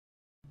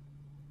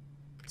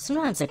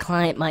Sometimes a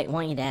client might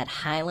want you to add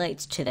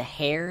highlights to the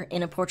hair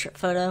in a portrait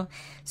photo.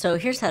 So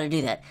here's how to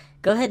do that.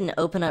 Go ahead and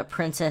open up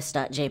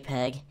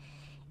princess.jpg,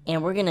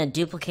 and we're going to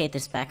duplicate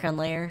this background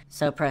layer.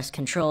 So press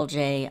Ctrl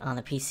J on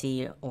the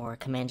PC or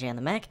Command J on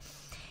the Mac.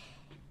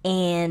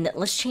 And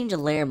let's change the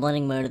layer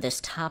blending mode of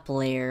this top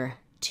layer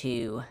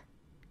to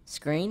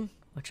screen,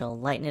 which will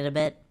lighten it a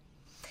bit.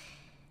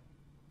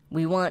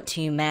 We want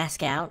to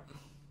mask out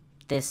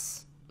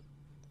this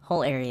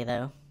whole area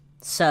though.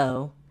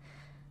 So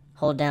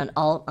hold down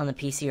Alt on the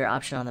PC or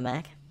Option on the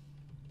Mac,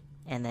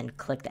 and then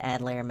click the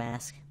Add Layer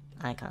Mask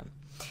icon.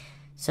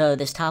 So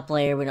this top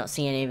layer, we don't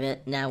see any of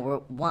it. Now we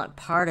want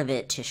part of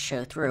it to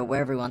show through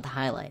wherever we want the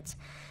highlights.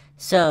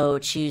 So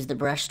choose the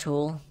brush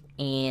tool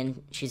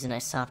and choose a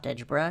nice soft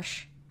edge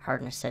brush.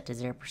 Hardness set to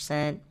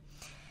 0%.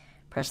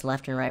 Press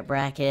left and right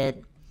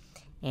bracket,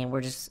 and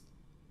we're just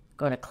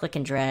going to click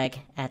and drag,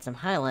 add some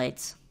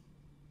highlights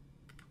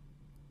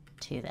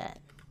to that.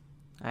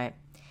 Alright,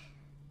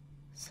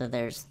 so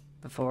there's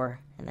before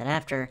and then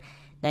after.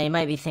 Now you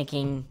might be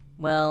thinking,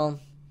 well,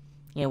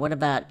 what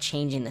about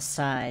changing the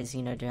size?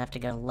 Do I have to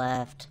go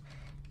left,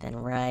 then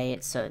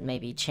right, so it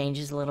maybe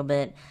changes a little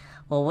bit?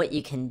 Well, what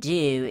you can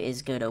do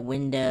is go to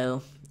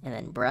Window and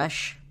then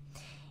Brush,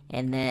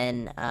 and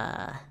then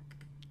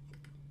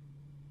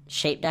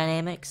Shape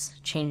Dynamics,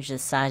 change the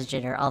size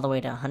jitter all the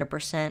way to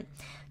 100%,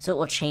 so it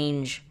will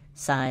change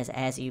size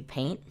as you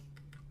paint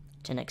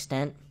to an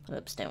extent.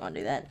 Oops, didn't want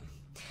to do that.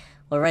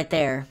 Well, right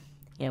there,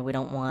 we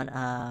don't want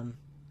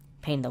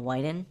paint the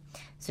white in,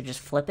 so just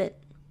flip it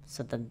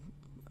so the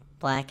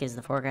black is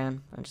the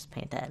foreground. I'll just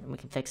paint that and we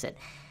can fix it.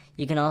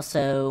 You can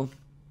also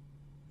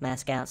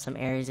mask out some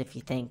areas if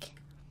you think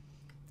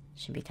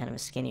should be kind of a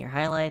skinnier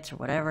highlights or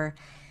whatever.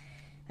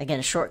 Again,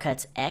 a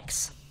shortcut's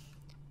X.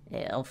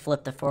 It'll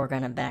flip the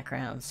foreground and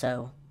background.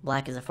 So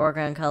black is the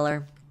foreground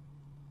color.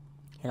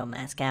 It'll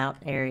mask out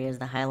areas,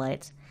 the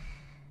highlights.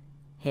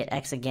 Hit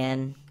X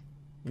again.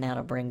 Now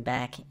it'll bring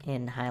back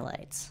in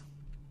highlights.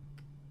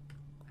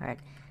 Alright,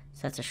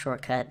 so that's a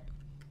shortcut,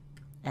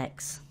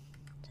 X,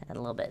 to add a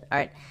little bit.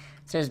 Alright,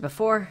 so there's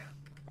before,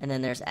 and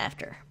then there's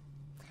after.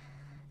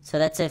 So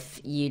that's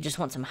if you just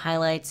want some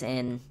highlights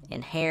in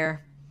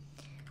hair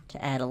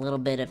to add a little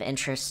bit of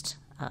interest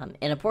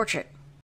in a portrait.